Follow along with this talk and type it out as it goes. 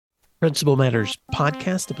Principal Matters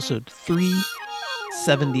Podcast, episode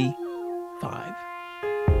 375.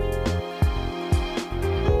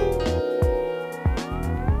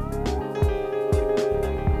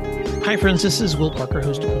 Hi, friends. This is Will Parker,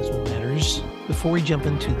 host of Principal Matters. Before we jump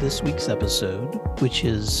into this week's episode, which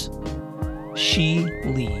is She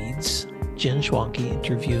Leads, Jen Schwanke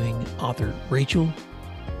interviewing author Rachael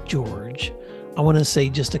George, I want to say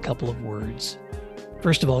just a couple of words.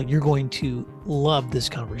 First of all, you're going to love this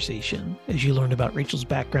conversation as you learn about Rachael's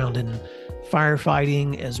background in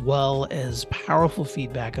firefighting, as well as powerful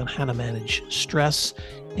feedback on how to manage stress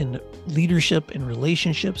in leadership and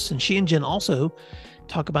relationships. And she and Jen also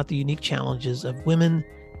talk about the unique challenges of women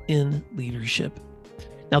in leadership.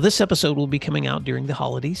 Now, this episode will be coming out during the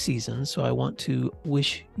holiday season, so I want to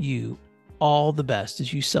wish you all the best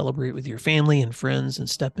as you celebrate with your family and friends and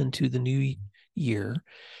step into the new year.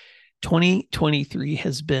 2023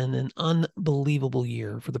 has been an unbelievable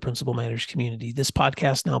year for the Principal Matters community. This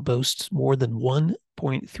podcast now boasts more than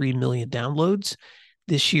 1.3 million downloads.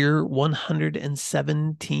 This year,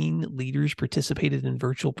 117 leaders participated in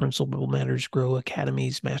virtual Principal Matters Grow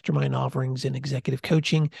Academies, mastermind offerings, and executive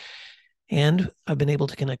coaching. And I've been able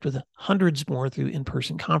to connect with hundreds more through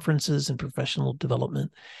in-person conferences and professional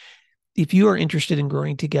development. If you are interested in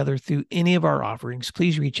growing together through any of our offerings,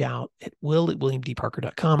 please reach out at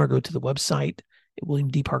will@williamdparker.com or go to the website at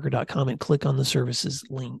williamdparker.com and click on the services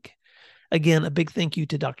link. Again, a big thank you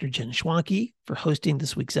to Dr. Jen Schwanke for hosting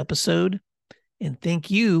this week's episode. And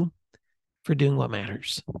thank you for doing what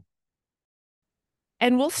matters.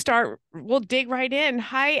 And we'll dig right in.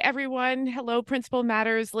 Hi, everyone. Hello, Principal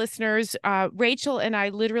Matters listeners. Rachael and I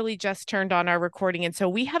literally just turned on our recording, and so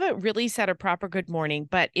we haven't really said a proper good morning,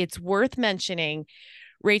 but it's worth mentioning.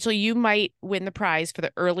 Rachael, you might win the prize for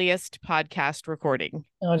the earliest podcast recording.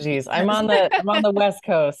 Oh, geez. I'm on the West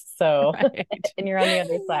Coast, so Right. And you're on the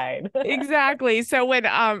other side. Exactly. So when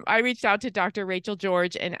I reached out to Dr. Rachael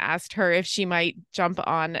George and asked her if she might jump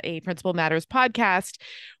on a Principal Matters podcast,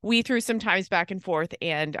 we threw some times back and forth,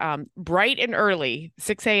 and bright and early,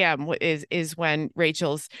 6 a.m. is when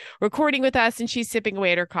Rachel's recording with us, and she's sipping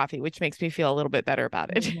away at her coffee, which makes me feel a little bit better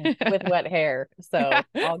about it. With wet hair, so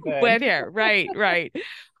all good. Wet hair, right.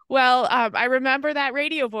 Well, I remember that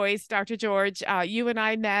radio voice, Dr. George. You and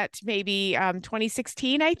I met maybe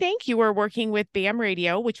 2016, I think. You were working with BAM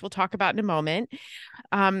Radio, which we'll talk about in a moment.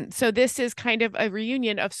 So this is kind of a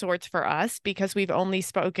reunion of sorts for us because we've only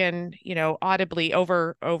spoken, audibly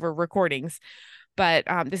over recordings. But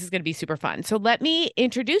this is going to be super fun. So let me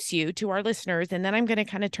introduce you to our listeners, and then I'm going to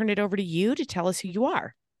kind of turn it over to you to tell us who you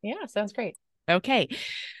are. Yeah, sounds great. Okay.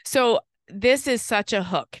 So this is such a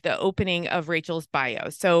hook, the opening of Rachael's bio.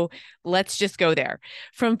 So let's just go there.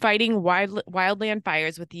 From fighting wildland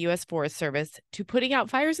fires with the U.S. Forest Service to putting out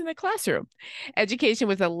fires in the classroom, education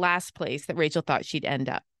was the last place that Rachael thought she'd end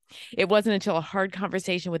up. It wasn't until a hard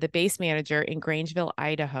conversation with a base manager in Grangeville,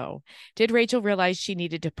 Idaho, did Rachael realize she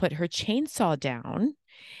needed to put her chainsaw down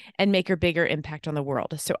and make her bigger impact on the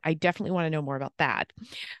world. So I definitely want to know more about that.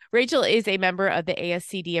 Rachael is a member of the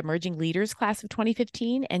ASCD Emerging Leaders class of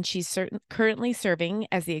 2015, and she's currently serving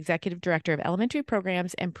as the executive director of elementary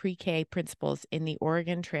programs and pre-K principals in the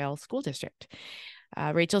Oregon Trail School District.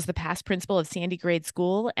 Rachael's the past principal of Sandy Grade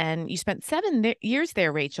School, and you spent 7 years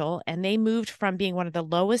there, Rachael, and they moved from being one of the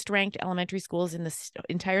lowest ranked elementary schools in the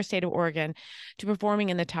entire state of Oregon to performing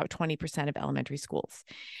in the top 20% of elementary schools.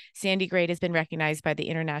 Sandy Grade has been recognized by the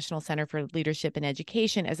International Center for Leadership and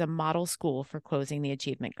Education as a model school for closing the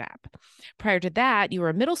achievement gap. Prior to that, you were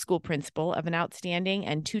a middle school principal of an outstanding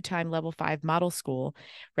and 2-time level 5 model school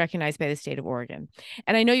recognized by the state of Oregon.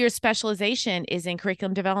 And I know your specialization is in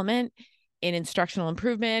curriculum development, in instructional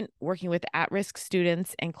improvement, working with at-risk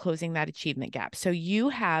students, and closing that achievement gap. So you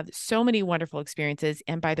have so many wonderful experiences.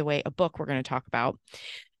 And by the way, a book we're going to talk about.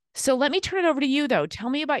 So let me turn it over to you, though. Tell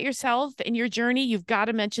me about yourself and your journey. You've got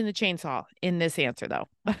to mention the chainsaw in this answer, though.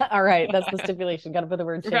 All right. That's the stipulation. Got to put the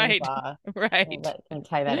word chainsaw. Right. And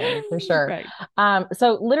tie that in for sure. Right.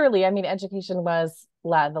 So literally, education was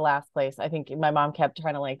the last place. I think my mom kept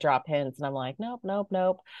trying to drop hints, and I'm like, nope.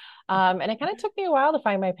 And it kind of took me a while to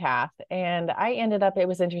find my path. And I ended up, it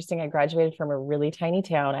was interesting. I graduated from a really tiny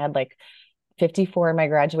town. I had 54 in my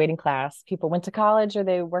graduating class. People went to college or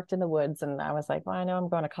they worked in the woods. And I was like, well, I know I'm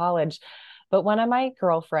going to college. But one of my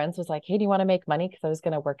girlfriends was like, hey, do you want to make money? Because I was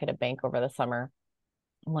going to work at a bank over the summer.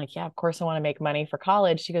 I'm like, yeah, of course I want to make money for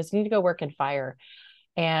college. She goes, you need to go work in fire.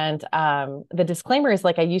 And the disclaimer is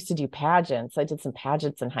I used to do pageants. I did some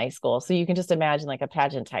pageants in high school. So you can just imagine a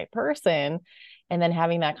pageant type person. And then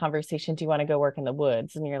having that conversation, do you want to go work in the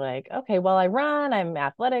woods? And you're like, okay, well, I run, I'm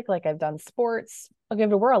athletic, I've done sports, I'll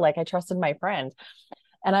give it a whirl. I trusted my friend.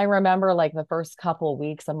 And I remember like the first couple of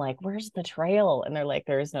weeks, I'm like, where's the trail? And they're like,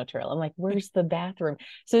 there is no trail. I'm like, where's the bathroom?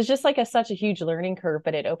 So it's just like such a huge learning curve,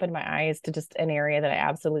 but it opened my eyes to just an area that I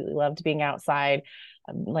absolutely loved, being outside,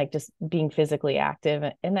 like just being physically active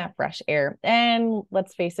in that fresh air. And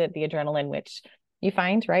let's face it, the adrenaline, which you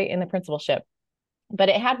find right in the principalship. But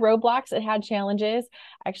it had roadblocks, it had challenges.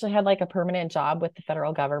 I actually had like a permanent job with the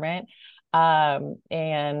federal government,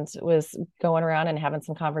 and was going around and having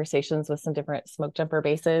some conversations with some different smoke jumper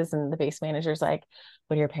bases. And the base manager's like,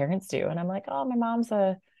 what do your parents do? And I'm like, oh, my mom's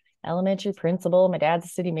a elementary principal, my dad's a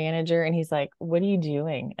city manager. And he's like, what are you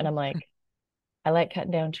doing? And I'm like, I like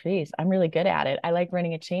cutting down trees. I'm really good at it. I like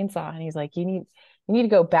running a chainsaw. And he's like, you need to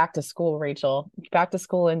go back to school, Rachael, back to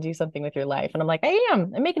school and do something with your life. And I'm like,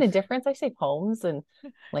 I'm making a difference. I save homes and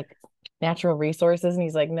like natural resources. And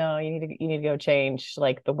he's like, no, you need to go change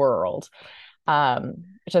like the world. Which I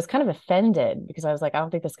was kind of offended because I was like, I don't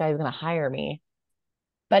think this guy's going to hire me.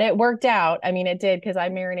 But it worked out. I mean, it did, because I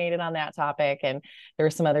marinated on that topic, and there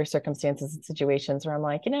were some other circumstances and situations where I'm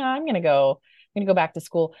like, I'm going to go back to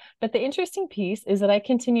school. But the interesting piece is that I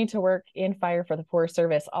continued to work in fire for the Forest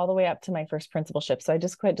Service all the way up to my first principalship. So I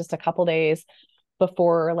just quit just a couple days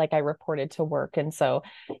before like I reported to work. And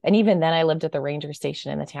even then I lived at the ranger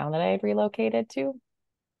station in the town that I had relocated to.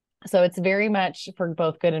 So it's very much, for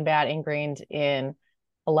both good and bad, ingrained in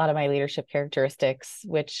a lot of my leadership characteristics,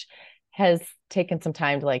 which has taken some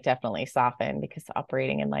time to like definitely soften, because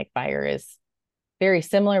operating in like fire is very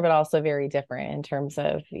similar, but also very different in terms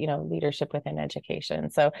of, leadership within education.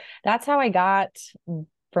 So that's how I got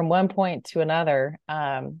from one point to another,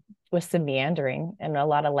 with some meandering and a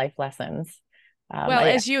lot of life lessons.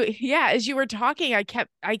 As you were talking, I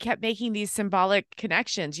kept making these symbolic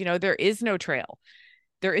connections. There is no trail.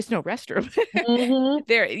 There is no restroom. Mm-hmm.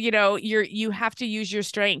 There, you have to use your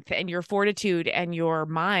strength and your fortitude and your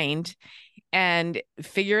mind and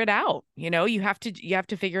figure it out. You have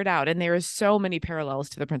to figure it out. And there is so many parallels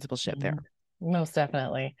to the principalship there. Most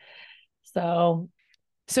definitely. So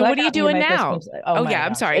what are you doing now? Oh yeah, gosh.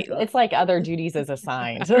 I'm sorry. It's like other duties as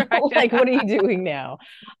assigned. Right. Like, what are you doing now?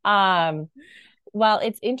 Well,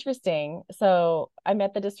 it's interesting. So I'm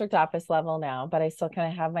at the district office level now, but I still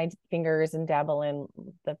kind of have my fingers and dabble in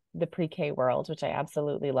the pre-K world, which I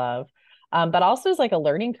absolutely love. But also is like a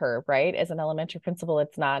learning curve, right? As an elementary principal,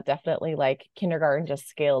 it's not definitely like kindergarten, just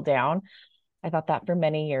scaled down. I thought that for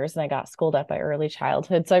many years, and I got schooled up by early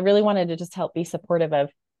childhood. So I really wanted to just help be supportive of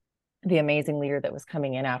the amazing leader that was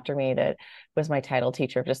coming in after me, that was my title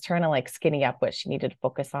teacher, just trying to like skinny up what she needed to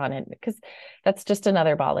focus on. And because that's just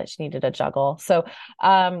another ball that she needed to juggle. So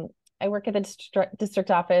I work at the district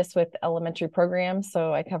office with elementary programs.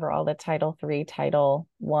 So I cover all the Title III, Title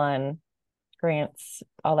I grants,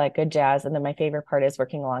 all that good jazz. And then my favorite part is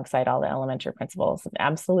working alongside all the elementary principals.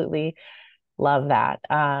 Absolutely love that.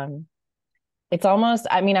 It's almost,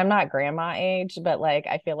 I'm not grandma age, but like,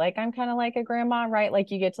 I feel like I'm kind of like a grandma, right? Like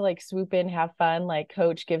you get to like swoop in, have fun, like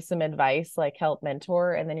coach, give some advice, like help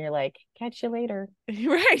mentor. And then you're like, catch you later.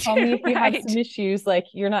 Right. Call me if you have some issues. Like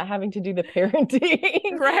you're not having to do the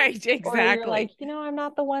parenting. Right. Exactly. Or you're like, I'm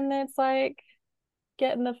not the one that's like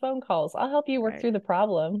getting the phone calls. I'll help you work through the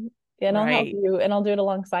problem, and I'll help you, and I'll do it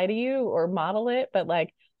alongside of you or model it. But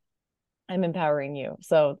like, I'm empowering you.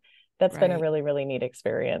 So that's been a really, really neat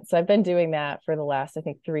experience. So I've been doing that for the last, I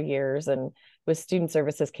think, 3 years, and with student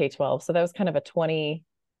services K-12. So that was kind of a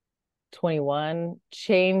 2021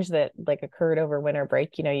 change that like occurred over winter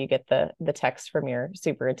break. You get the text from your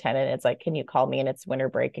superintendent. It's like, can you call me? And it's winter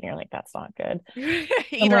break. And you're like, that's not good.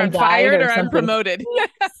 Either I'm fired or I'm promoted.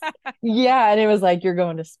 Yeah. And it was like, you're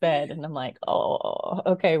going to SPED. And I'm like, oh,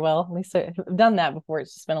 okay, well, at least I've done that before.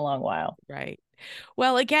 It's just been a long while. Right.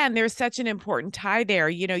 Well, again, there's such an important tie there.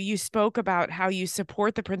 You spoke about how you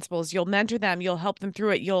support the principals, you'll mentor them, you'll help them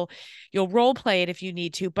through it, you'll role play it if you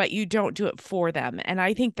need to, but you don't do it for them. And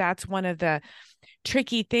I think that's one of the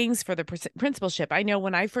tricky things for the principalship. I know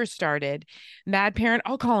when I first started, mad parent,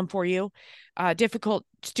 I'll call him for you. Difficult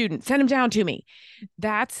student, send him down to me.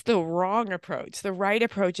 That's the wrong approach. The right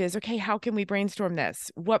approach is, okay, how can we brainstorm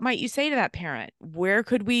this? What might you say to that parent? Where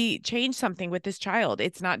could we change something with this child?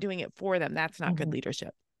 It's not doing it for them. That's not good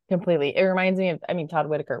leadership. Completely. It reminds me of, Todd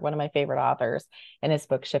Whitaker, one of my favorite authors, and his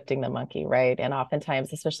book, Shifting the Monkey, right? And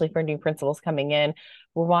oftentimes, especially for new principals coming in,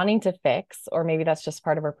 we're wanting to fix, or maybe that's just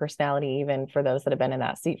part of our personality, even for those that have been in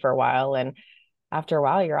that seat for a while. And after a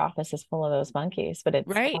while, your office is full of those monkeys, but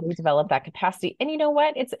it's how you develop that capacity. And you know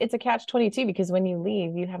what? It's a catch-22, because when you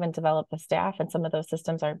leave, you haven't developed the staff, and some of those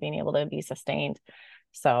systems aren't being able to be sustained.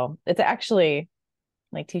 So it's actually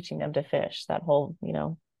like teaching them to fish, that whole,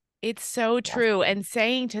 It's so true. And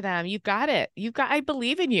saying to them, you've got it. I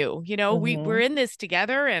believe in you. We're in this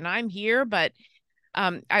together and I'm here, but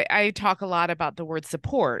I talk a lot about the word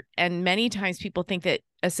support, and many times people think that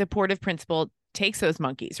a supportive principal takes those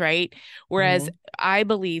monkeys, right? Whereas I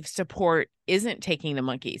believe support isn't taking the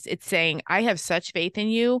monkeys. It's saying, I have such faith in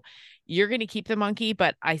you. You're going to keep the monkey,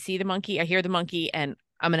 but I see the monkey, I hear the monkey, and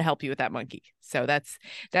I'm going to help you with that monkey. So that's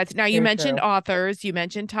now you Very mentioned true. authors. You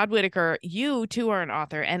mentioned Todd Whitaker. You too are an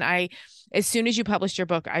author. And as soon as you published your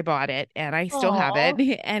book, I bought it and I still have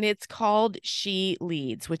it. And it's called She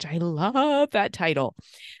Leads, which I love that title.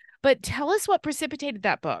 But tell us what precipitated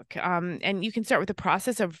that book. And you can start with the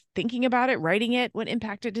process of thinking about it, writing it, what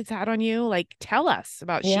impact it has had on you. Like, tell us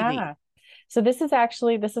about She Leads. So this is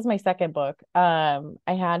my second book. I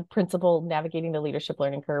had Principal Navigating the Leadership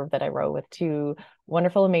Learning Curve that I wrote with two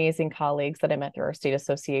wonderful, amazing colleagues that I met through our state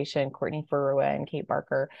association, Courtney Furua and Kate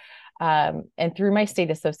Barker. And through my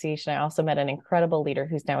state association, I also met an incredible leader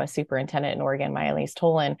who's now a superintendent in Oregon, Maya-Lise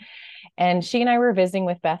Tolan. And she and I were visiting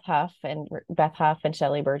with Beth Huff and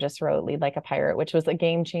Shelley Burgess wrote Lead Like a Pirate, which was a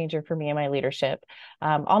game changer for me and my leadership.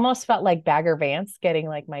 Almost felt like Bagger Vance getting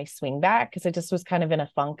like my swing back, because I just was kind of in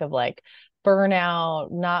a funk of like burnout,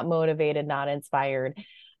 not motivated, not inspired.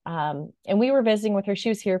 And we were visiting with her. She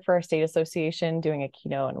was here for our state association doing a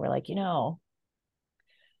keynote, and we're like,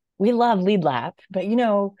 we love Lead Lab, but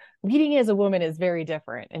leading as a woman is very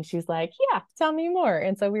different. And she's like, yeah, tell me more.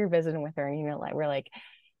 And so we were visiting with her, and we're like,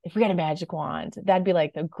 if we had a magic wand, that'd be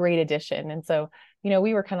like a great addition. And so,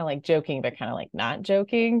 we were kind of like joking, but kind of like not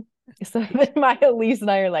joking. So then Maya-Lise and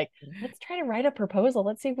I are like, let's try to write a proposal.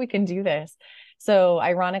 Let's see if we can do this. So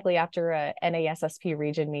ironically, after a NASSP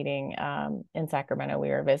region meeting in Sacramento, we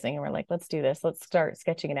were visiting, and we're like, let's do this. Let's start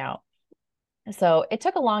sketching it out. So it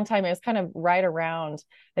took a long time. It was kind of right around,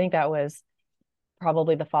 I think that was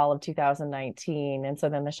probably the fall of 2019. And so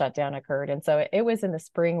then the shutdown occurred. And so it was in the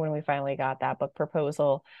spring when we finally got that book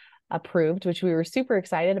proposal approved, which we were super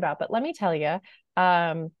excited about. But let me tell you,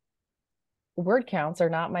 word counts are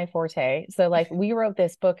not my forte. So like we wrote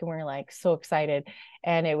this book and we were like so excited.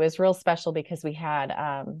 And it was real special because we had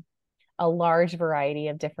a large variety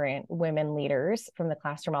of different women leaders from the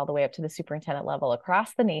classroom all the way up to the superintendent level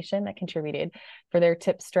across the nation that contributed for their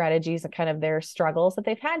tips, strategies, and kind of their struggles that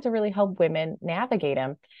they've had to really help women navigate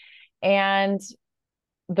them. And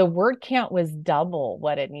the word count was double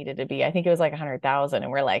what it needed to be. I think it was like 100,000.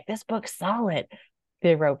 And we're like, this book's solid.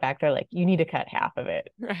 They wrote back, they're like, you need to cut half of it.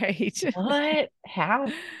 Right. What?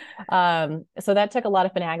 Half? So that took a lot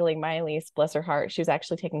of finagling. Maya-Lise, bless her heart, she was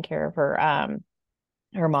actually taking care of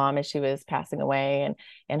her mom as she was passing away and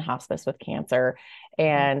in hospice with cancer.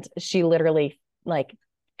 And she literally like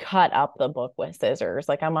cut up the book with scissors.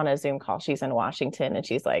 Like I'm on a Zoom call, she's in Washington, and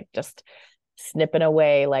she's like just snipping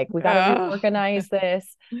away, like, we got to reorganize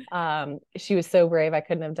this. She was so brave. I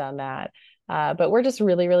couldn't have done that. But we're just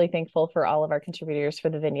really, really thankful for all of our contributors for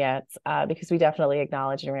the vignettes, because we definitely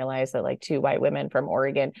acknowledge and realize that like two white women from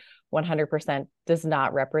Oregon 100% does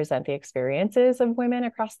not represent the experiences of women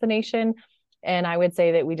across the nation. And I would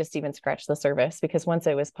say that we just even scratched the surface, because once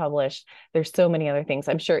it was published, there's so many other things.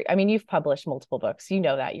 I'm sure, I mean, you've published multiple books,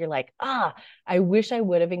 that you're like, I wish I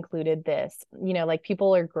would have included this, like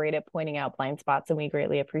people are great at pointing out blind spots, and we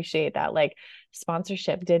greatly appreciate that. Like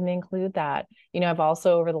sponsorship didn't include that. I've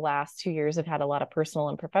also over the last 2 years, have had a lot of personal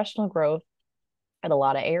and professional growth in a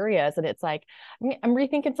lot of areas. And it's like, I'm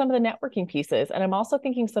rethinking some of the networking pieces. And I'm also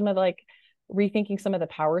thinking rethinking some of the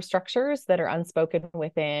power structures that are unspoken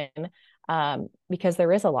within, because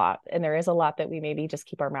there is a lot, and there is a lot that we maybe just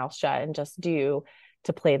keep our mouth shut and just do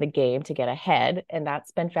to play the game to get ahead. And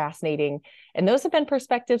that's been fascinating. And those have been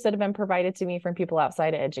perspectives that have been provided to me from people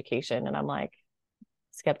outside of education. And I'm like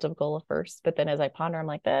skeptical at first, but then as I ponder, I'm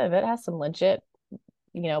like, that has some legit,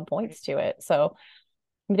 points to it. So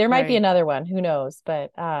there might be another one, who knows,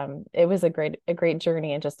 but it was a great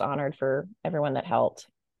journey, and just honored for everyone that helped.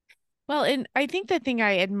 Well, and I think the thing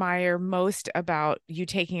I admire most about you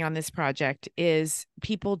taking on this project is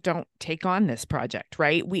people don't take on this project,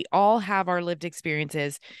 right? We all have our lived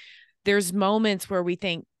experiences. There's moments where we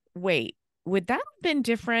think, wait, would that have been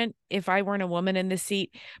different if I weren't a woman in this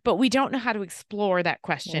seat? But we don't know how to explore that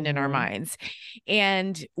question in our minds.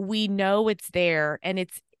 And we know it's there. And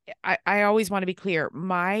I always want to be clear.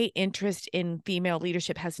 My interest in female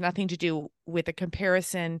leadership has nothing to do with a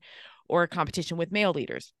comparison or a competition with male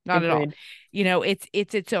leaders. Not at all. It's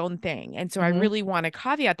its own thing. And so I really want to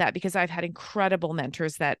caveat that, because I've had incredible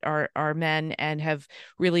mentors that are men and have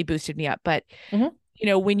really boosted me up. But,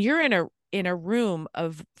 when you're in a room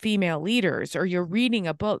of female leaders, or you're reading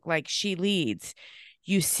a book like She Leads,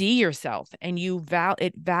 you see yourself, and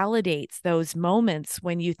it validates those moments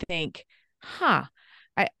when you think, huh,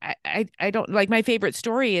 I don't like. My favorite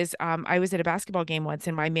story is I was at a basketball game once,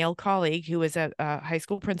 and my male colleague, who was a high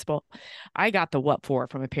school principal, I got the what for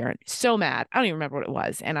from a parent. So mad. I don't even remember what it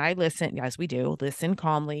was. And I listened, as we do, listen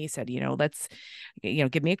calmly, said, let's,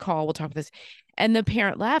 give me a call. We'll talk about this. And the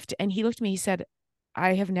parent left, and he looked at me, he said,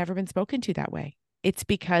 I have never been spoken to that way. It's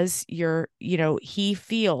because this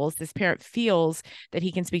parent feels that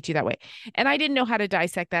he can speak to you that way. And I didn't know how to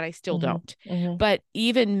dissect that. I still don't. But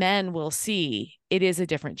even men will see it is a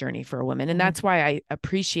different journey for a woman. And that's why I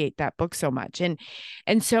appreciate that book so much.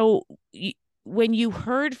 And so when you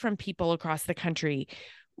heard from people across the country,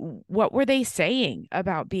 what were they saying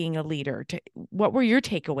about being a leader? What were your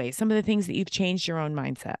takeaways? Some of the things that you've changed your own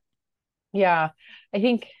mindset? Yeah, I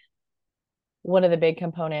think one of the big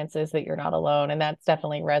components is that you're not alone. And that's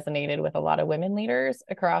definitely resonated with a lot of women leaders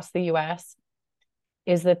across the US,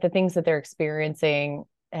 is that the things that they're experiencing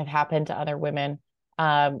have happened to other women.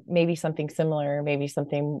 Maybe something similar, maybe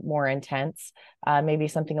something more intense, maybe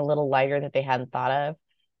something a little lighter that they hadn't thought of.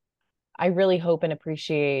 I really hope and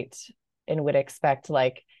appreciate and would expect,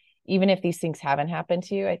 like, even if these things haven't happened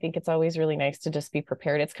to you, I think it's always really nice to just be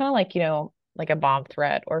prepared. It's kind of like, like a bomb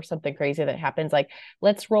threat or something crazy that happens, like,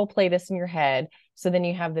 let's role play this in your head. So then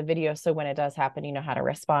you have the video. So when it does happen, you know how to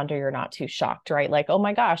respond, or you're not too shocked, right? Like, oh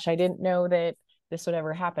my gosh, I didn't know that this would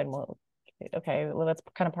ever happen. Well, okay, well, that's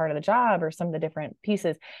kind of part of the job, or some of the different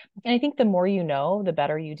pieces. And I think the more you know, the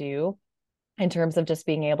better you do in terms of just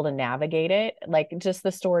being able to navigate it. Like just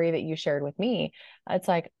the story that you shared with me, it's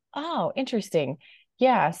like, oh, interesting.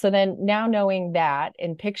 Yeah. So then now knowing that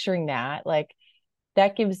and picturing that, like,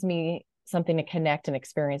 that gives me something to connect and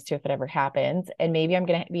experience to if it ever happens. And maybe I'm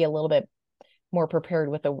going to be a little bit more prepared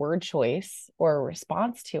with a word choice or a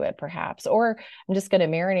response to it, perhaps. Or I'm just going to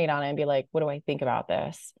marinate on it and be like, what do I think about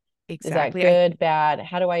this? Exactly. Is that good, bad?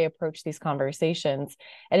 How do I approach these conversations?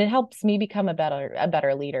 And it helps me become a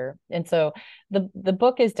better leader. And so the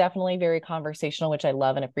book is definitely very conversational, which I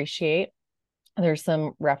love and appreciate. There's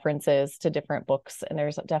some references to different books, and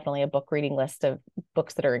there's definitely a book reading list of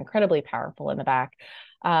books that are incredibly powerful in the back.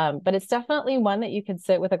 But it's definitely one that you can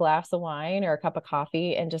sit with a glass of wine or a cup of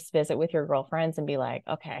coffee and just visit with your girlfriends and be like,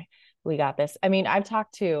 okay, we got this. I mean, I've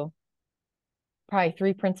talked to probably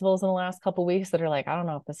 3 principals in the last couple of weeks that are like, I don't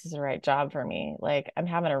know if this is the right job for me. Like, I'm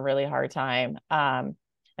having a really hard time. I'm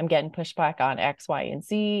getting pushback on X, Y, and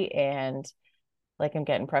Z, and like, I'm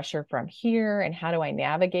getting pressure from here. And how do I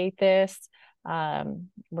navigate this?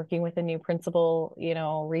 Working with a new principal,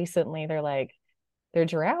 recently, they're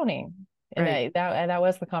drowning. And Right. that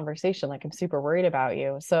was the conversation. Like, I'm super worried about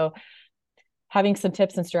you. So having some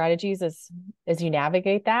tips and strategies as you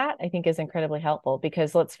navigate that, I think, is incredibly helpful,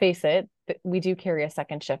 because let's face it, we do carry a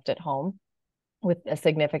second shift at home with a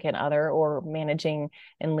significant other, or managing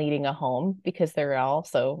and leading a home, because there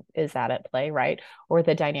also is that at play, right? Or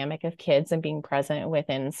the dynamic of kids and being present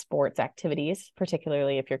within sports activities,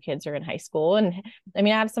 particularly if your kids are in high school. And I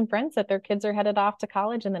mean, I have some friends that their kids are headed off to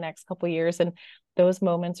college in the next couple of years, and those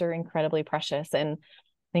moments are incredibly precious. And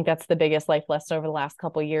I think that's the biggest life lesson over the last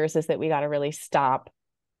couple of years, is that we got to really stop.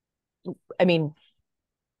 I mean,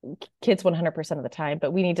 kids 100% of the time,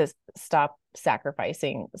 but we need to stop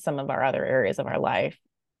sacrificing some of our other areas of our life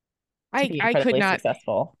to be I could incredibly not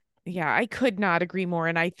successful. Yeah, I could not agree more.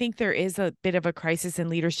 And I think there is a bit of a crisis in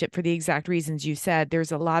leadership for the exact reasons you said.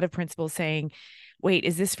 There's a lot of principals saying, wait,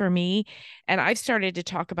 is this for me? And I've started to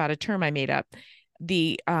talk about a term I made up,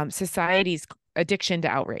 the society's addiction to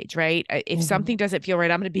outrage, right? If something doesn't feel right,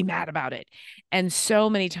 I'm going to be mad about it. And so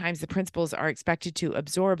many times the principals are expected to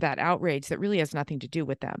absorb that outrage that really has nothing to do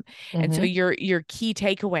with them. And so your key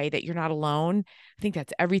takeaway that you're not alone, I think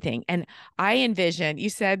that's everything. And I envision, you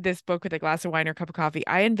said this book with a glass of wine or a cup of coffee.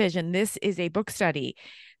 I envision this is a book study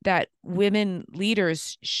that women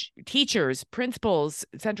leaders, teachers, principals,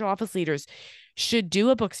 central office leaders should do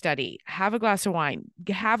a book study, have a glass of wine,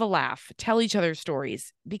 have a laugh, tell each other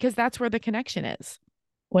stories, because that's where the connection is.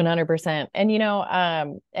 100%. And,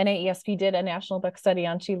 NAESP did a national book study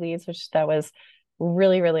on She Leads, which that was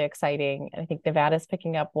really, really exciting. I think Nevada's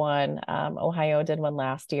picking up one. Ohio did one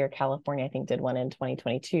last year. California, I think, did one in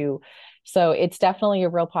 2022. So it's definitely a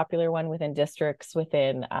real popular one within districts,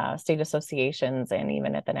 within state associations, and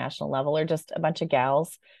even at the national level, or just a bunch of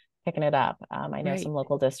gals picking it up. I know some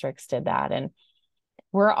local districts did that, and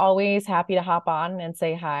we're always happy to hop on and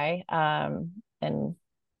say hi, and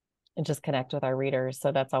just connect with our readers.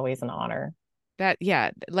 So that's always an honor.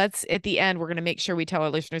 Let's, at the end, we're going to make sure we tell our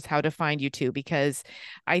listeners how to find you too, because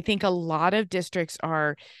I think a lot of districts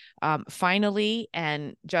are finally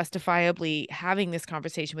and justifiably having this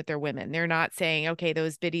conversation with their women. They're not saying, okay,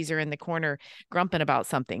 those biddies are in the corner grumping about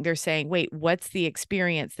something. They're saying, wait, what's the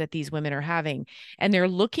experience that these women are having? And they're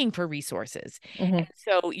looking for resources. Mm-hmm.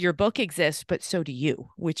 So your book exists, but so do you,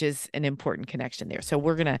 which is an important connection there. So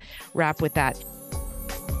we're going to wrap with that.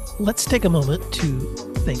 Let's take a moment to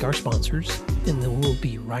thank our sponsors, and then we'll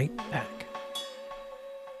be right back.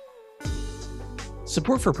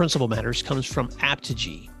 Support for Principal Matters comes from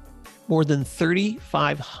Aptigee. More than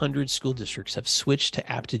 3,500 school districts have switched to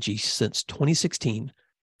Aptigee since 2016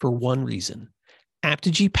 for one reason.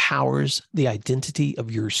 Aptigee powers the identity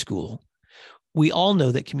of your school. We all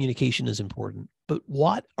know that communication is important, but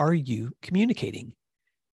what are you communicating?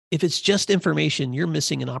 If it's just information, you're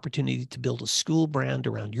missing an opportunity to build a school brand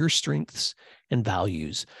around your strengths and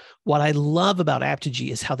values. What I love about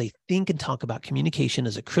Aptigee is how they think and talk about communication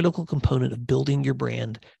as a critical component of building your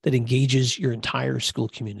brand that engages your entire school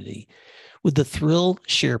community. With the Thrill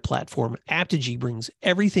Share platform, Aptigee brings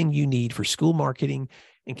everything you need for school marketing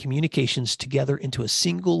and communications together into a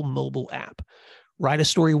single mobile app. Write a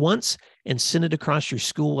story once and send it across your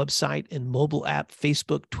school website and mobile app,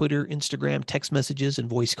 Facebook, Twitter, Instagram, text messages, and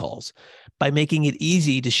voice calls. By making it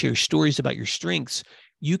easy to share stories about your strengths,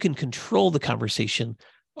 you can control the conversation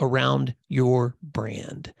around your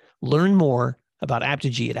brand. Learn more about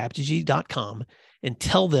Aptigee at aptigee.com and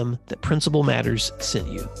tell them that Principal Matters sent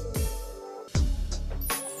you.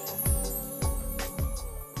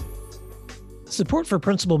 Support for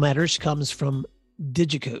Principal Matters comes from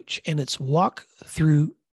DigiCoach and its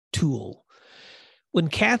walk-through tool. When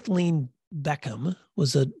Kathleen Beckham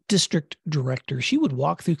was a district director, she would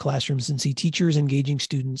walk through classrooms and see teachers engaging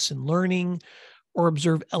students in learning or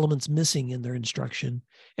observe elements missing in their instruction.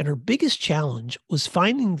 And her biggest challenge was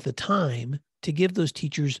finding the time to give those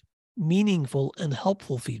teachers meaningful and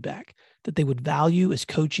helpful feedback that they would value as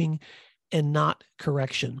coaching and not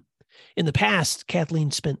correction. In the past,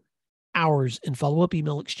 Kathleen spent hours in follow-up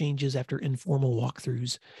email exchanges after informal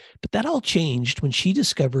walkthroughs. But that all changed when she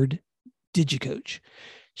discovered DigiCoach.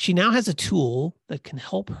 She now has a tool that can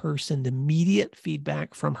help her send immediate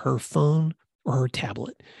feedback from her phone or her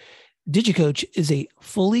tablet. DigiCoach is a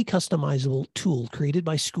fully customizable tool created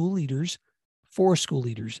by school leaders for school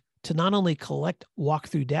leaders to not only collect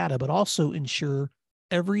walkthrough data, but also ensure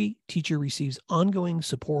every teacher receives ongoing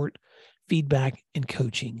support, feedback, and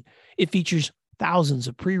coaching. It features thousands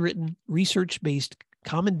of pre-written, research-based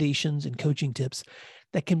commendations and coaching tips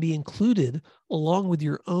that can be included along with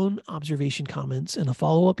your own observation comments in a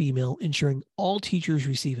follow-up email, ensuring all teachers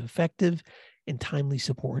receive effective and timely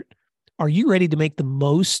support. Are you ready to make the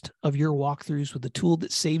most of your walkthroughs with a tool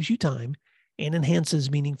that saves you time and enhances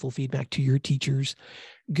meaningful feedback to your teachers?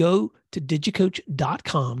 Go to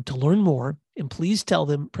digicoach.com to learn more, and please tell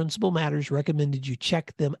them Principal Matters recommended you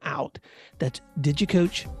check them out. That's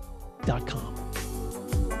digicoach.com.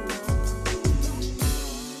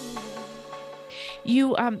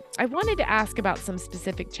 I wanted to ask about some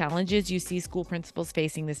specific challenges you see school principals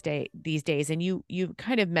facing these days. And you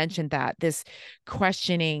kind of mentioned that, this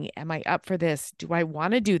questioning, am I up for this? Do I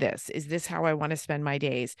want to do this? Is this how I want to spend my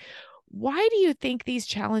days? Why do you think these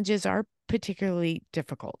challenges are particularly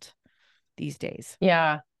difficult these days?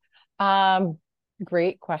 Yeah.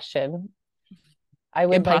 Great question. I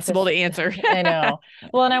would Impossible to answer. I know.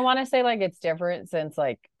 Well, and I want to say like it's different since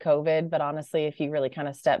like COVID, but honestly, if you really kind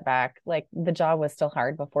of step back, like the job was still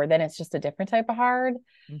hard before then. It's just a different type of hard.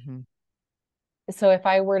 Mm-hmm. So if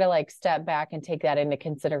I were to like step back and take that into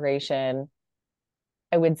consideration,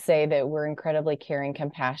 I would say that we're incredibly caring,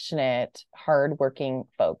 compassionate, hardworking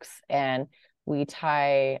folks, and we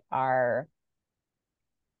tie our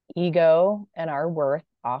ego and our worth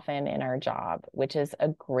often in our job, which is a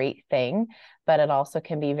great thing, but it also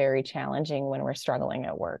can be very challenging when we're struggling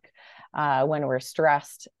at work. When we're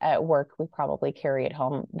stressed at work, we probably carry it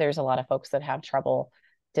home. There's a lot of folks that have trouble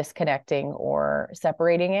disconnecting or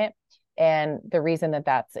separating it. And the reason that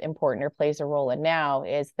that's important or plays a role in now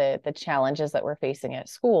is that the challenges that we're facing at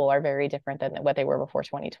school are very different than what they were before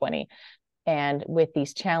 2020. And with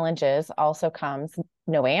these challenges also comes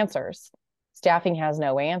no answers. Staffing has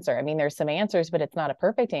no answer. I mean, there's some answers, but it's not a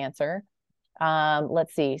perfect answer.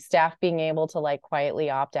 Let's see, staff being able to like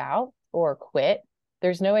quietly opt out or quit.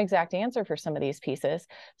 There's no exact answer for some of these pieces.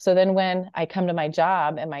 So then when I come to my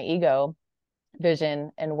job and my ego,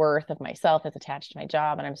 vision, and worth of myself is attached to my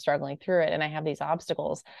job and I'm struggling through it and I have these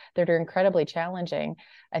obstacles that are incredibly challenging,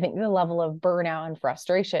 I think the level of burnout and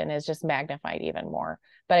frustration is just magnified even more.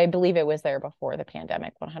 But I believe it was there before the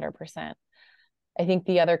pandemic, 100%. I think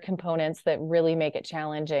the other components that really make it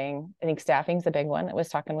challenging, I think staffing's a big one. I was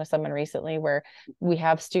talking with someone recently where we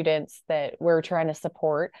have students that we're trying to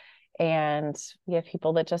support, and we have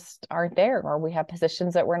people that just aren't there, or we have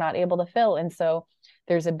positions that we're not able to fill. And so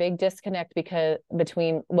there's a big disconnect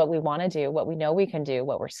between what we want to do, what we know we can do,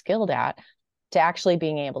 what we're skilled at, to actually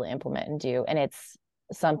being able to implement and do. And it's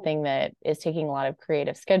something that is taking a lot of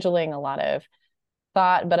creative scheduling, a lot of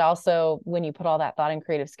thought, but also when you put all that thought in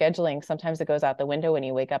creative scheduling, sometimes it goes out the window when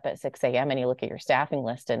you wake up at 6 a.m. and you look at your staffing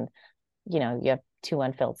list and, you have 2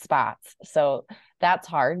 unfilled spots. So that's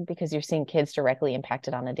hard because you're seeing kids directly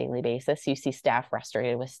impacted on a daily basis. You see staff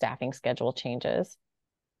frustrated with staffing schedule changes.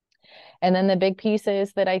 And then the big piece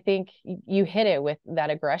is that I think you hit it with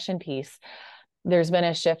that aggression piece. There's been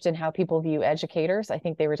a shift in how people view educators. I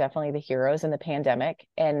think they were definitely the heroes in the pandemic.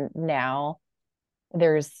 And now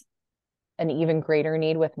there's an even greater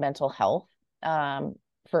need with mental health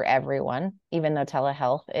for everyone, even though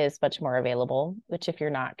telehealth is much more available, which if you're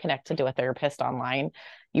not connected to a therapist online,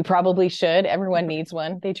 you probably should. Everyone needs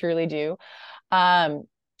one. They truly do.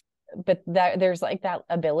 But there's like that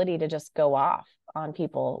ability to just go off on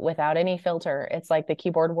people without any filter. It's like the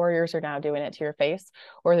keyboard warriors are now doing it to your face,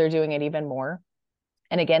 or they're doing it even more.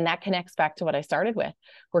 And again, that connects back to what I started with.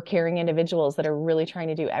 We're caring individuals that are really trying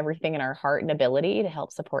to do everything in our heart and ability to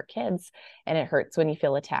help support kids. And it hurts when you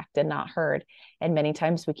feel attacked and not heard. And many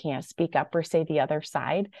times we can't speak up or say the other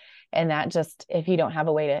side. And that just, if you don't have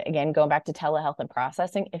a way to, again, going back to telehealth and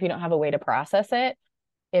processing, if you don't have a way to process it,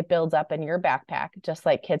 it builds up in your backpack, just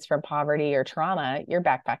like kids from poverty or trauma, your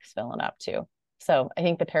backpack's filling up too. So I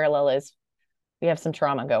think the parallel is we have some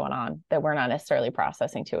trauma going on that we're not necessarily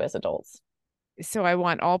processing too as adults. So I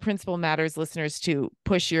want all Principal Matters listeners to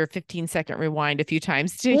push your 15-second rewind a few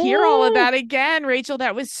times to hear all of that again. Rachael,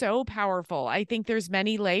 that was so powerful. I think there's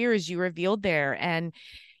many layers you revealed there. And,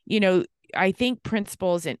 I think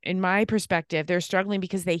principals, in my perspective, they're struggling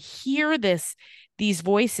because they hear these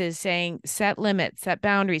voices saying, set limits, set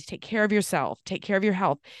boundaries, take care of yourself, take care of your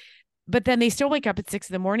health. But then they still wake up at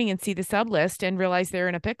 6 a.m. and see the sub list and realize they're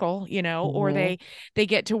in a pickle, or they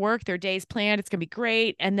get to work, their day's planned, it's going to be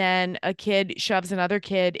great. And then a kid shoves another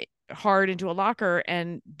kid hard into a locker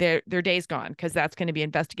and their day's gone, because that's going to be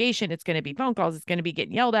investigation. It's going to be phone calls. It's going to be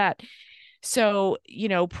getting yelled at. So,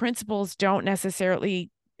 principals don't necessarily,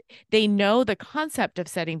 they know the concept of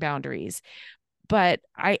setting boundaries. But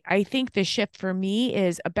I think the shift for me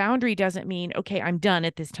is a boundary doesn't mean, okay, I'm done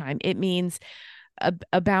at this time. It means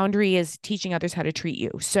a boundary is teaching others how to treat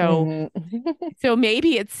you. So, so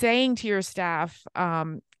maybe it's saying to your staff,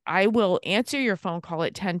 I will answer your phone call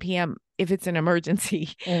at 10 p.m. if it's an emergency,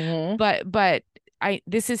 but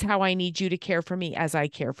this is how I need you to care for me as I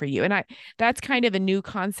care for you. And that's kind of a new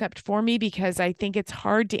concept for me, because I think it's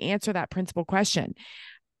hard to answer that principal question.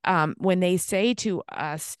 When they say to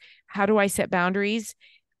us, how do I set boundaries,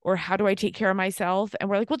 or how do I take care of myself? And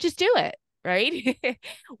we're like, well, just do it. Right?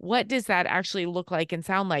 What does that actually look like and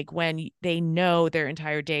sound like when they know their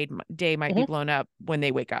entire day might be blown up when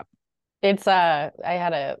they wake up? It's I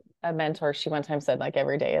had a mentor, she one time said, like,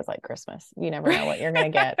 every day is like Christmas. You never know what you're gonna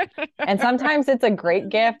get. And sometimes it's a great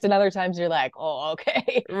gift, and other times you're like, oh,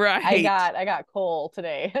 okay. Right. I got coal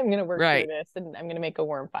today. I'm gonna work through this, and I'm gonna make a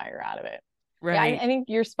warm fire out of it. Right. Yeah, I think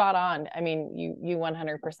you're spot on. I mean, you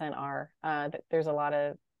 100% are. There's a lot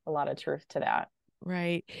of truth to that.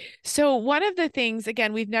 Right. So one of the things,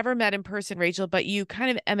 again, we've never met in person, Rachael, but you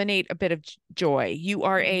kind of emanate a bit of joy. You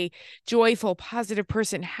are a joyful, positive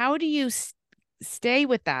person. How do you stay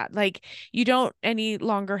with that? Like, you don't any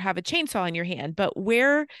longer have a chainsaw in your hand, but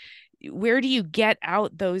where do you get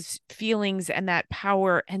out those feelings and that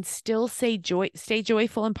power and still stay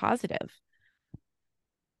joyful and positive?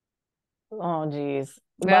 Oh, geez.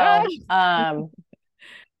 Well,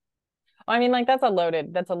 I mean, like, that's a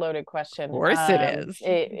loaded question. Of course it is.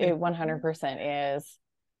 It 100% is.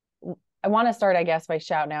 I want to start, I guess, by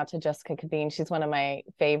shouting out to Jessica Caveen. She's one of my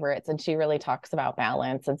favorites, and she really talks about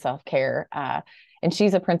balance and self-care. And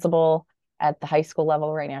she's a principal at the high school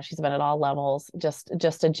level right now. She's been at all levels, just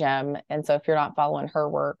a gem. And so if you're not following her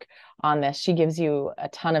work on this, she gives you a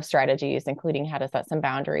ton of strategies, including how to set some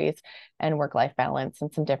boundaries and work-life balance,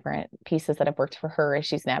 and some different pieces that have worked for her as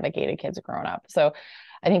she's navigated kids growing up. So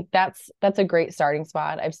I think that's a great starting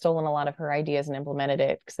spot. I've stolen a lot of her ideas and implemented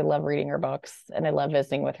it because I love reading her books and I love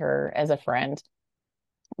visiting with her as a friend.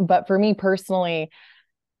 But for me personally,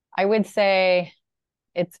 I would say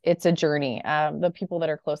it's a journey. The people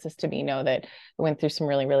that are closest to me know that I went through some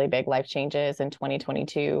really, really big life changes in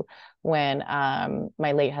 2022 when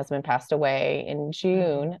my late husband passed away in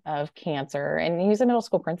June of cancer, and he was a middle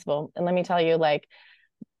school principal. And let me tell you, like,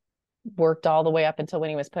 worked all the way up until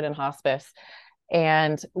when he was put in hospice.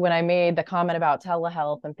 And when I made the comment about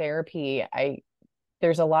telehealth and therapy,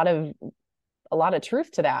 there's a lot of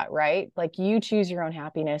truth to that, right? Like, you choose your own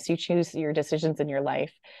happiness, you choose your decisions in your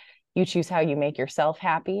life, you choose how you make yourself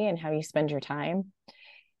happy and how you spend your time.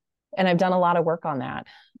 And I've done a lot of work on that,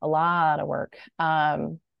 a lot of work.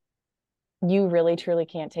 You really truly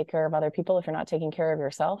can't take care of other people if you're not taking care of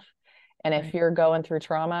yourself. And if you're going through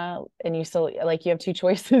trauma and you still, like, you have two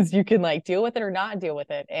choices, you can like deal with it or not deal with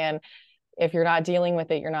it. And if you're not dealing with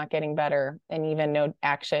it, you're not getting better. And even no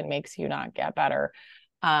action makes you not get better.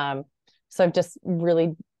 So I've just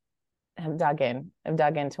really have dug in. I've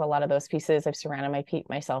dug into a lot of those pieces. I've surrounded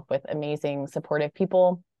myself with amazing, supportive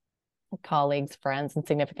people, colleagues, friends, and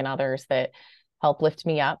significant others that help lift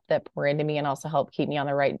me up, that pour into me, and also help keep me on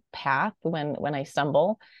the right path when I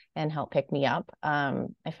stumble, and help pick me up. I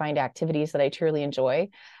find activities that I truly enjoy.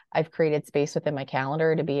 I've created space within my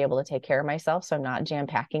calendar to be able to take care of myself, so I'm not jam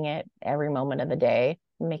packing it every moment of the day,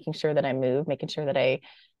 making sure that I move, making sure that I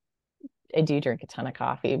do drink a ton of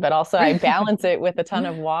coffee, but also I balance it with a ton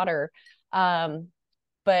of water.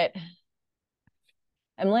 But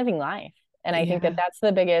I'm living life. And I think that that's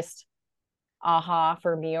the biggest aha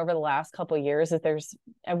for me over the last couple of years, is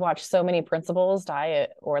I've watched so many principals die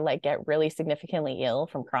or like get really significantly ill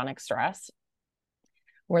from chronic stress,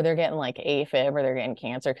 where they're getting like AFib or they're getting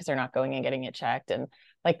cancer because they're not going and getting it checked. And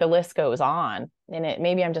like the list goes on. And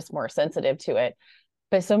maybe I'm just more sensitive to it.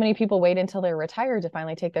 But so many people wait until they're retired to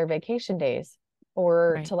finally take their vacation days,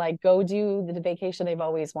 or to like go do the vacation they've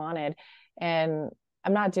always wanted. And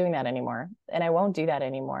I'm not doing that anymore. And I won't do that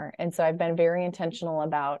anymore. And so I've been very intentional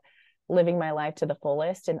about living my life to the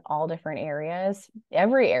fullest in all different areas,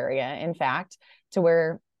 every area, in fact, to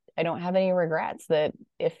where I don't have any regrets. That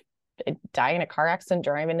if I die in a car accident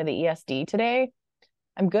driving to the ESD today,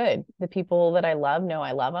 I'm good. The people that I love know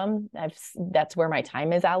I love them. That's where my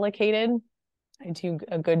time is allocated. I do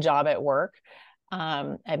a good job at work.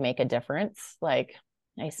 I make a difference. Like,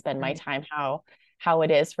 I spend my time how it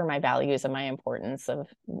is for my values and my importance of,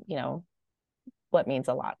 what means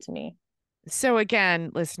a lot to me. So again,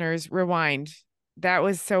 listeners, rewind. That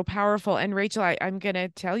was so powerful. And Rachael, I'm going to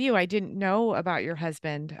tell you, I didn't know about your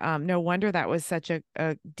husband. No wonder that was such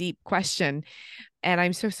a deep question. And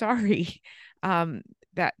I'm so sorry.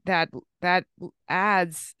 That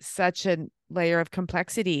adds such a layer of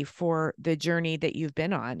complexity for the journey that you've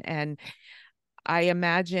been on. And I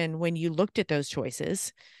imagine when you looked at those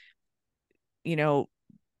choices, deal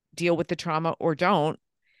with the trauma or don't,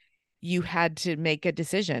 you had to make a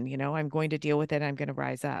decision. I'm going to deal with it. I'm going to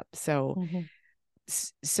rise up. So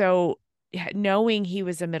knowing he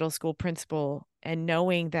was a middle school principal, and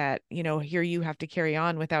knowing that, here you have to carry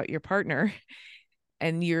on without your partner,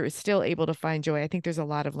 and you're still able to find joy. I think there's a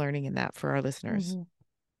lot of learning in that for our listeners.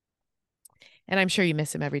 And I'm sure you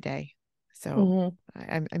miss him every day. So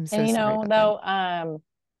I'm so sorry about that.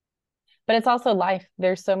 But it's also life.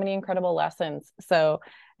 There's so many incredible lessons. So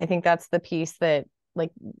I think that's the piece that,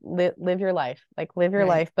 like, live your life,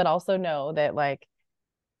 but also know that, like,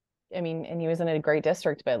 and he was in a great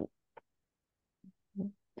district, but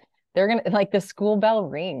they're going to, like, the school bell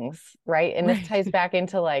rings, right? And this ties back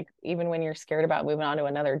into, like, even when you're scared about moving on to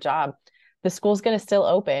another job, the school's going to still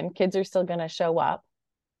open. Kids are still going to show up.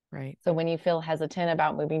 Right. So when you feel hesitant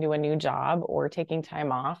about moving to a new job or taking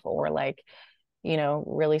time off, or like,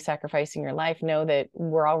 really sacrificing your life, know that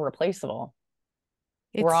we're all replaceable.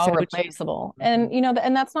 We're all replaceable. And,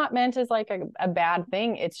 and that's not meant as like a bad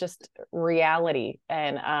thing. It's just reality.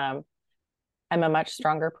 And, I'm a much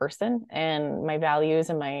stronger person, and my values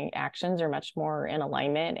and my actions are much more in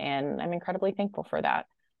alignment, and I'm incredibly thankful for that.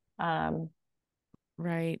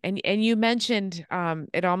 Right. And you mentioned,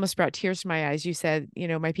 it almost brought tears to my eyes. You said,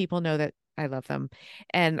 my people know that I love them.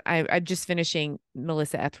 And I'm just finishing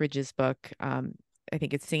Melissa Etheridge's book. I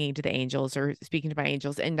think it's Singing to the Angels, or Speaking to My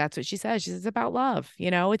Angels. And that's what she says. She says, it's about love.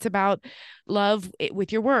 It's about love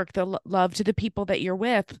with your work, the love to the people that you're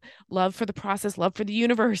with, love for the process, love for the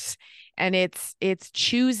universe. And it's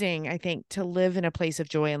choosing, I think, to live in a place of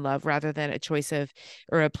joy and love, rather than a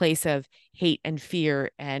place of hate and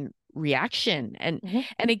fear and reaction. And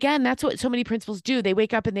again, that's what so many principals do. They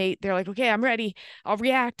wake up and they're like, okay, I'm ready, I'll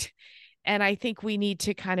react. And I think we need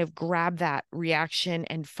to kind of grab that reaction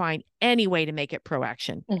and find any way to make it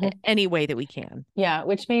proaction, any way that we can. Yeah,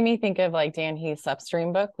 which made me think of like Dan Heath's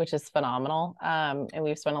Upstream book, which is phenomenal. And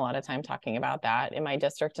we've spent a lot of time talking about that in my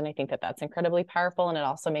district. And I think that that's incredibly powerful. And it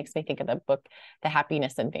also makes me think of the book, The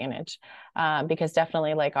Happiness Advantage, because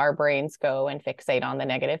definitely, like, our brains go and fixate on the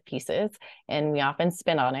negative pieces, and we often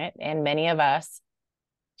spin on it. And many of us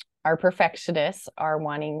our perfectionists are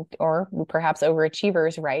wanting, or perhaps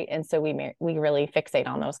overachievers, right? And so we really fixate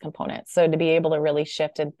on those components. So to be able to really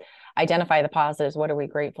shift and identify the positives, what are we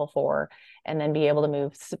grateful for, and then be able to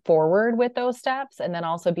move forward with those steps, and then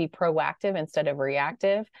also be proactive instead of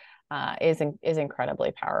reactive, is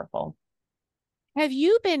incredibly powerful. Have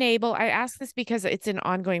you been able, I ask this because it's an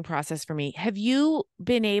ongoing process for me. Have you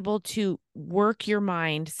been able to work your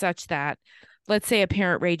mind such that, let's say a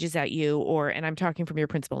parent rages at you, or, and I'm talking from your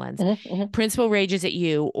principal lens, principal rages at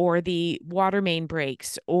you, or the water main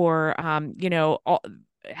breaks, or,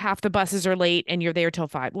 half the buses are late and you're there till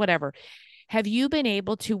 5, whatever. Have you been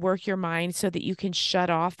able to work your mind so that you can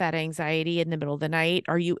shut off that anxiety in the middle of the night?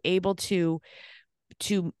 Are you able to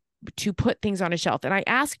put things on a shelf? And I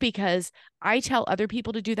ask because I tell other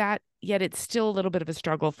people to do that, yet it's still a little bit of a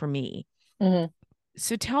struggle for me.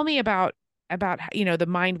 So tell me about the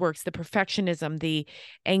mind works, the perfectionism, the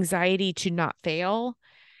anxiety to not fail.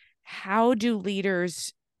 How do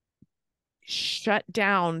leaders shut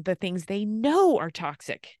down the things they know are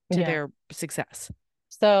toxic to their success?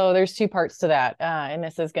 So there's two parts to that. And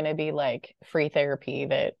this is going to be like free therapy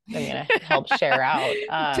that I'm going to help share out.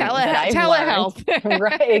 Telehealth.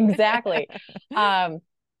 Right, exactly.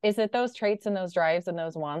 Is that those traits and those drives and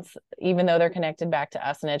those wants, even though they're connected back to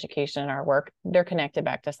us in education and our work, they're connected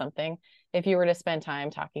back to something. If you were to spend time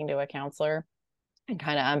talking to a counselor and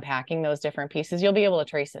kind of unpacking those different pieces, you'll be able to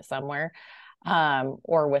trace it somewhere,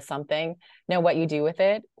 or with something. Now, what you do with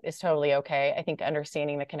it is totally okay. I think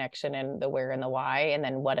understanding the connection and the where and the why, and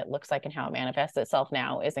then what it looks like and how it manifests itself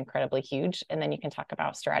now, is incredibly huge. And then you can talk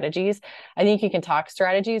about strategies. I think you can talk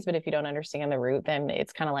strategies, but if you don't understand the root, then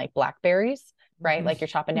it's kind of like blackberries, right? Like you're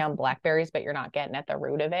chopping down blackberries, but you're not getting at the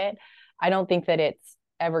root of it. I don't think that it's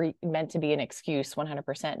ever meant to be an excuse,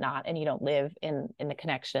 100% not, and you don't live in the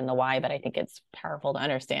connection, the why, but I think it's powerful to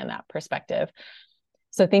understand that perspective.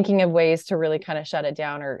 So thinking of ways to really kind of shut it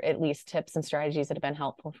down, or at least tips and strategies that have been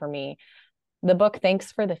helpful for me. The book,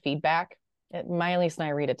 Thanks for the Feedback. Miley's and I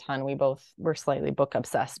read a ton. We're slightly book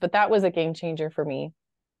obsessed, but that was a game changer for me.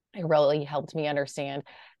 It really helped me understand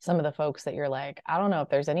some of the folks that you're like, I don't know if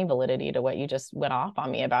there's any validity to what you just went off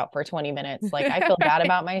on me about for 20 minutes. Like, I feel bad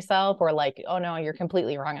about myself, or like, oh no, you're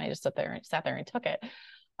completely wrong. And I just sat there and took it.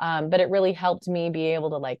 But it really helped me be able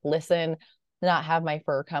to like listen, not have my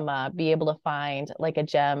fur come up, be able to find like a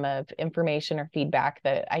gem of information or feedback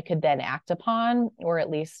that I could then act upon, or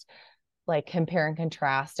at least like compare and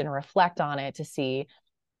contrast and reflect on it to see,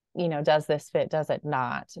 does this fit? Does it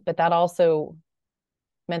not? But that also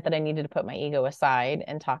meant that I needed to put my ego aside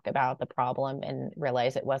and talk about the problem and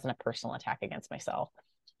realize it wasn't a personal attack against myself,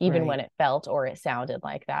 even when it felt or it sounded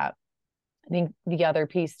like that. I think the other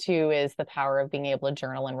piece too is the power of being able to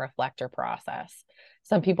journal and reflect or process.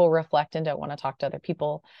 Some people reflect and don't want to talk to other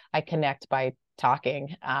people. I connect by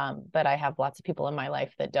talking, but I have lots of people in my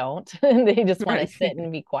life that don't. They just want to sit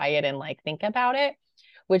and be quiet and like think about it,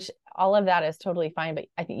 which all of that is totally fine. But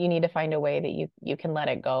I think you need to find a way that you can let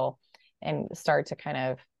it go and start to kind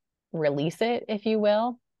of release it, if you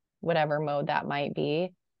will, whatever mode that might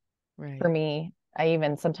be. For me, I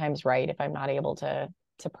even sometimes write if I'm not able to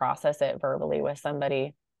process it verbally with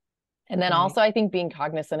somebody. And then also, I think being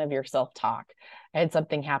cognizant of your self-talk. I had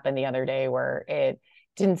something happen the other day where it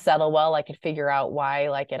didn't settle well. I could figure out why,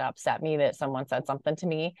 like, it upset me that someone said something to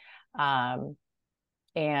me.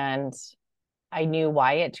 And I knew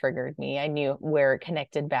why it triggered me. I knew where it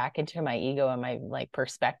connected back into my ego and my like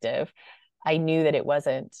perspective. I knew that it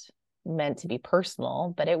wasn't meant to be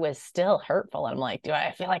personal, but it was still hurtful. And I'm like, do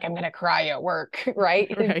I feel like I'm going to cry at work?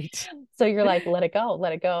 Right. So you're like, let it go,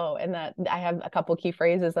 let it go. And that I have a couple key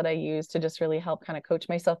phrases that I use to just really help kind of coach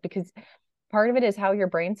myself, because part of it is how your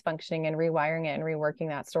brain's functioning and rewiring it and reworking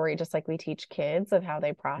that story, just like we teach kids of how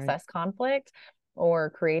they process conflict or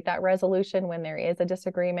create that resolution when there is a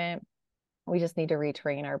disagreement. We just need to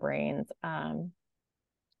retrain our brains.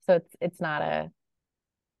 So it's not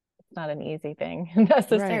an easy thing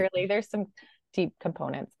necessarily. There's some deep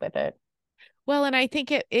components with it. Well, and I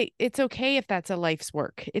think it's okay if that's a life's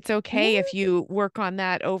work. It's okay if you work on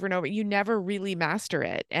that over and over. You never really master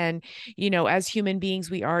it. And, as human beings,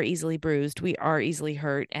 we are easily bruised. We are easily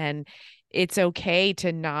hurt. And it's okay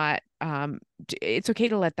to not, it's okay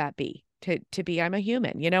to let that be, to be, I'm a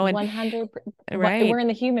human, and 100%. Right. We're in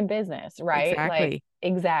the human business, right? Exactly. Like,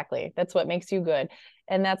 exactly. That's what makes you good.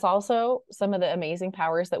 And that's also some of the amazing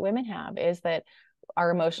powers that women have, is that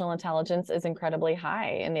our emotional intelligence is incredibly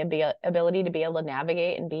high, and the ability to be able to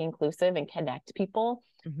navigate and be inclusive and connect people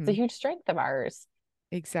is a huge strength of ours.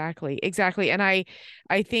 Exactly. And I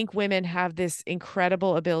think women have this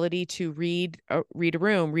incredible ability to read a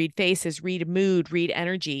room, read faces, read mood, read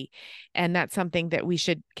energy. And that's something that we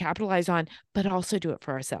should capitalize on, but also do it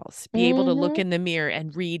for ourselves. Be able to look in the mirror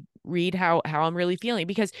and read how I'm really feeling,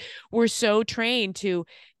 because we're so trained to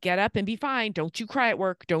get up and be fine. Don't you cry at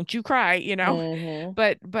work. Don't you cry,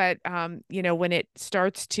 But when it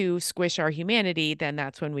starts to squish our humanity, then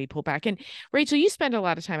that's when we pull back. And Rachel, you spend a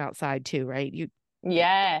lot of time outside too, right?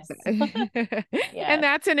 Yes. And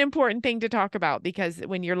that's an important thing to talk about, because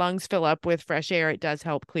when your lungs fill up with fresh air, it does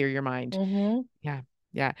help clear your mind.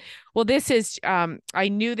 Yeah. Well, this is, I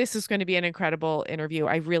knew this was going to be an incredible interview.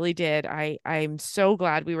 I really did. I'm so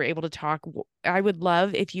glad we were able to talk. I would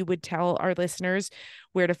love if you would tell our listeners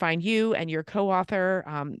where to find you and your co-author.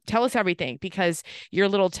 Tell us everything, because your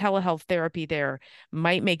little telehealth therapy there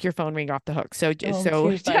might make your phone ring off the hook. So tell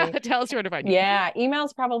us where to find you. Yeah.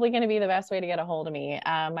 Email's probably going to be the best way to get a hold of me.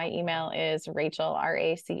 My email is Rachael,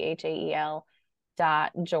 Rachael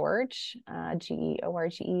 .George,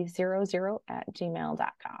 GEORGE00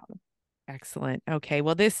 @gmail.com. Excellent. Okay.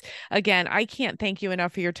 Well, this, again, I can't thank you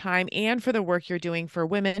enough for your time and for the work you're doing for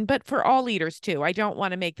women, but for all leaders too. I don't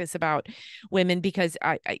want to make this about women, because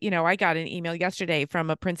I got an email yesterday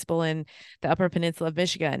from a principal in the Upper Peninsula of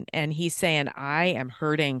Michigan, and he's saying, I am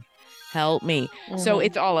hurting. Help me. So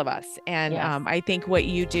it's all of us. And yes. I think what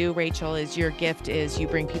you do, Rachael, is your gift is you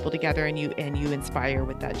bring people together and you inspire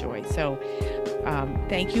with that joy. So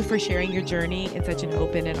thank you for sharing your journey in such an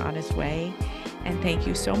open and honest way. And thank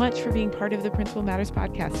you so much for being part of the Principal Matters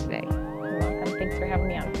podcast today. You're welcome. Thanks for having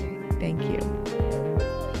me on. Thank you.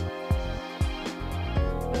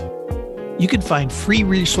 You can find free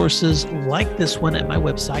resources like this one at my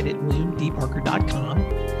website at williamdparker.com.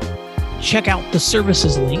 Check out the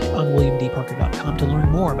services link on williamdparker.com to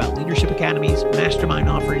learn more about leadership academies, mastermind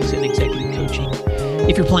offerings, and executive coaching.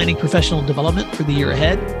 If you're planning professional development for the year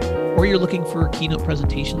ahead, or you're looking for keynote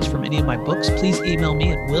presentations from any of my books, please email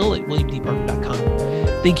me at will@williamdparker.com.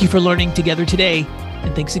 Thank you for learning together today,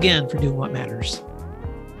 and thanks again for doing what matters.